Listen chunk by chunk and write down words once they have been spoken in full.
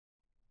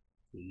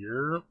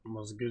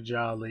Most good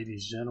job,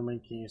 ladies, gentlemen,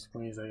 kings,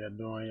 queens. How y'all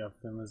doing? Y'all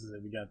feeling this?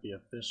 We got the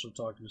official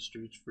Talking the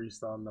Streets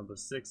freestyle number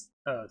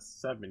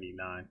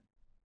 79.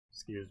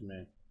 Excuse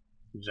me.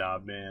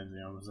 Job bands, you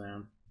know what I'm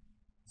saying?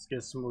 Let's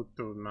get smooth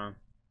through it, man.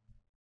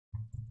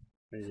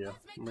 There you go.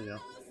 There you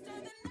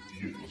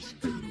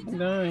go.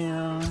 No,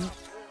 yeah.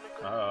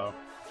 Uh-oh.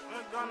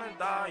 Gonna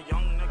die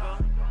young,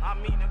 nigga. I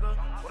mean, nigga.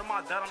 What am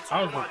I dead? I'm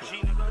talking about G,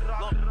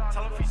 nigga. Look,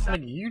 tell him if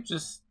like you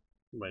just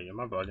wait, am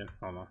I bugging?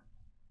 Hold on.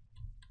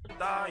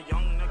 Die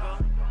young,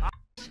 nigga.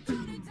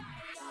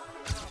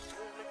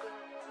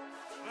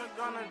 We're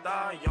gonna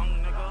die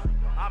young, nigga.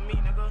 I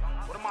mean, nigga.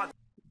 What am I?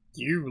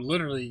 You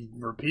literally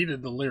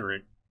repeated the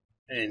lyric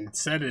and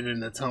said it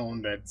in a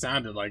tone that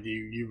sounded like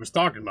you was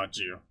talking about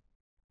you.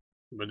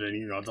 But then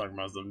you know talking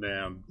about some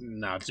damn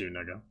not you,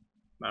 nigga.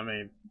 I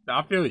mean,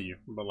 I feel you,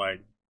 but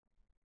like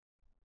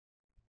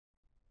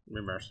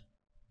reverse.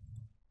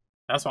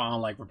 That's why I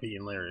don't like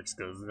repeating lyrics,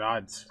 because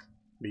I'd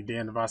be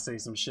damned if I say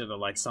some shit or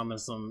like summon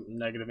some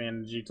negative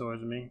energy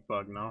towards me.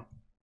 Fuck no.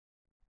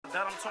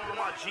 That I'm talking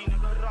about G,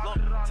 nigga. Look,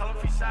 tell him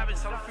free savage,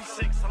 tell him free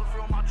six, tell him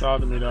free on my talk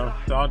to me though.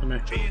 Talk to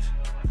me.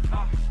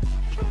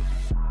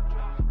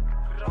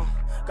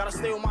 Gotta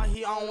stay with my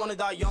heat, I don't wanna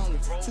die young.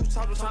 2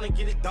 times trying to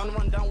get it done,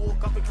 run down,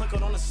 woke up and click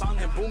it on the sun.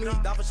 And boom, he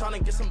died for trying to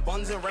get some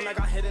buns. And Ren, I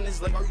got hit in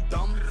his leg, are you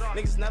dumb?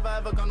 Niggas never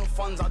ever got no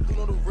funds, I do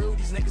know the real,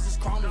 these niggas is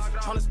crumbs.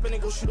 Trying to spin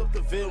and go shoot up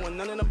the Ville, and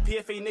none of them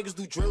PFA niggas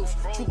do drills.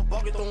 Troop a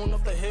bucket throwing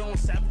off the hill, and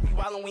Savage be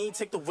wildin', we ain't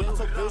take the wheel.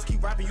 So bills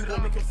keep rapping, you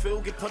gon' make him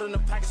feel. Get put in the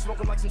package,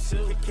 smoking like some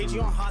seal. Get KG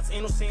on hots,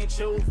 ain't no saying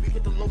chill. If we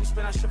get the low, we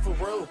spin that shit for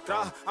real.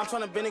 I'm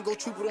trying to bend and go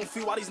troop, but don't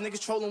feel why these niggas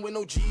trolling with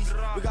no G's.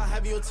 We got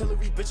heavy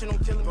artillery, bitchin'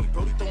 don't killing me,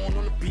 Brody throwing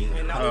on the beam.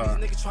 And now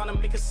these niggas trying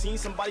to make a scene.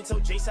 Somebody tell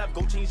𝐓/J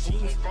go change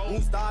jeans.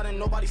 Moves died and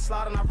nobody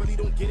sliding. I really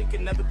don't get it,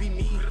 could never be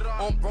me.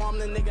 On bro, I'm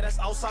the nigga that's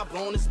outside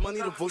blowing this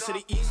money, the voice of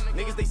the east.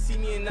 Niggas they see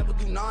me and never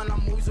do none.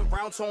 I'm always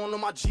around towing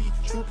on my G.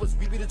 Troopers,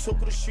 we be the talk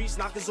of the streets.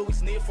 Knockers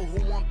always near for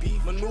who want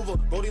beef. Maneuver,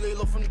 Brody lay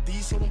low from the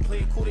D, so don't play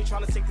it cool. They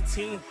trying to take the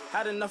team.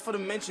 Had enough of the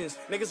mentions.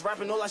 Niggas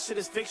rapping all that shit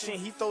is fiction.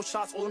 He throw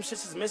shots, all them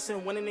shits is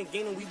missing. Winning and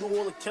gaining, we do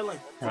all the killing.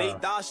 They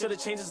died, should've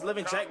changed his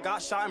living. Jack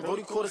got shot and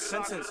Brody caught a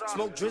sentence.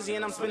 Smoke Drizzy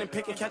and I'm spinning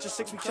pick and catch a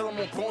 6. We kill him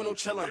on bro, no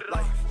chilling.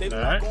 Like they do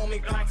not gon'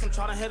 make packs. I'm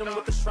trying to hit him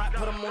with the strap,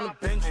 put him on the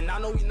bench. And I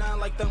know we not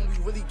like them, we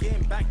really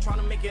getting back, trying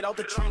to make it out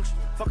the trench.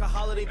 Fuck a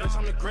holiday, bitch,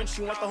 I'm the Grinch.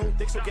 You want the whole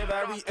dick, so give her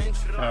every inch.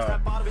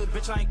 Step out of it,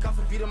 bitch, I ain't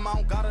cuffing. Beat him, I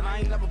don't got it, I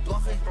ain't never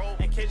bluffing.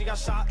 And KG got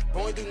shot,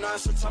 bro ain't do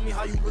nothing, so tell me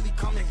how you really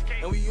coming.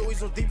 And we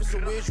always on deepest, so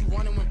where's you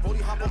running when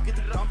Brody hop up, get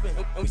the dumping.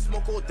 And we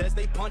smoke all deads,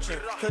 they punching.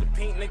 Could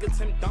paint, nigga,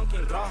 Tim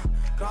Duncan. Gra,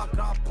 gra,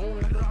 gra, boom,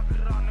 nigga.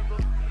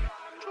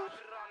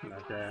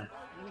 Okay.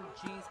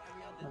 Jeans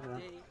every other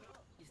day.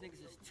 These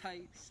niggas is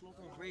tight,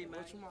 smoking Ray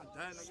Max,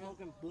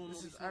 smoking boom.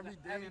 This is every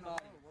day.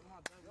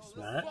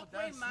 What?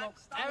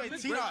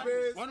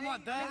 One of my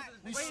dad,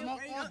 we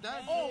smoke all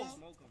day.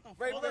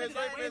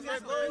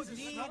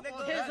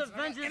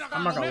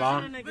 I'm not gonna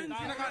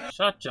lie.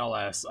 Shut y'all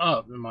ass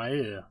up in my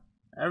ear.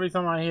 Every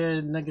time I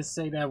hear niggas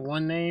say that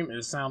one name,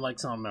 it sounds like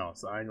something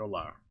else. I ain't gonna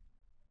lie.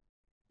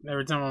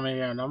 Every time I'm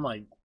here, I'm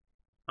like,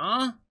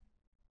 huh?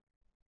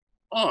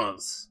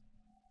 Us.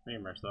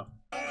 Reimmerse though.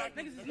 Ain't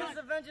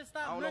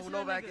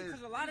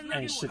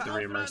shit to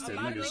reimmerse to.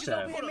 Niggas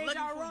chatting.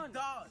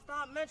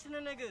 Stop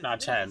mentioning niggas. Not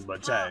chatting,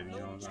 but chatting. You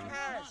know what I'm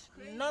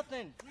saying?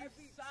 Nothing.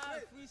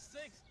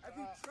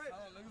 Every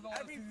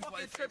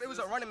fucking trip, it was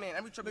a running man.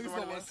 Every trip, it was a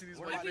running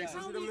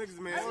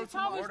man.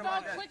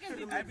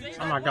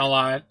 I'm not gonna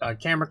lie. A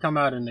camera come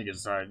out and niggas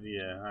start.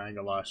 Yeah, I ain't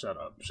gonna lie. Shut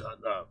up.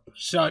 Shut up.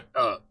 Shut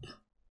up.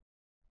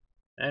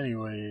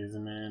 Anyways,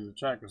 man, the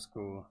track was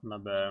cool.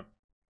 Not bad.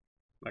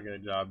 I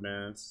got job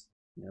bands,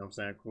 you know what I'm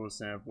saying? Cool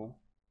sample.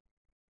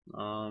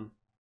 I'll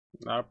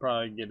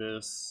probably get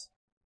this.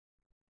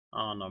 I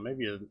don't know,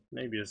 maybe a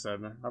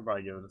 7. I'll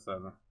probably give it a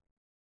 7.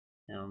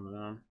 You know what I'm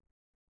saying?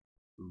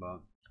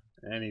 But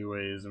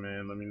anyways,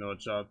 man, let me know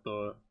what y'all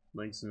thought.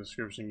 Links in the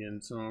description. Get in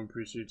tune.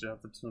 Appreciate y'all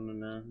for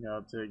tuning in.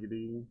 Y'all take it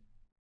easy.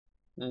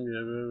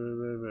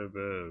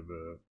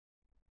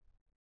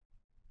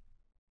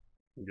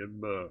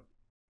 Goodbye.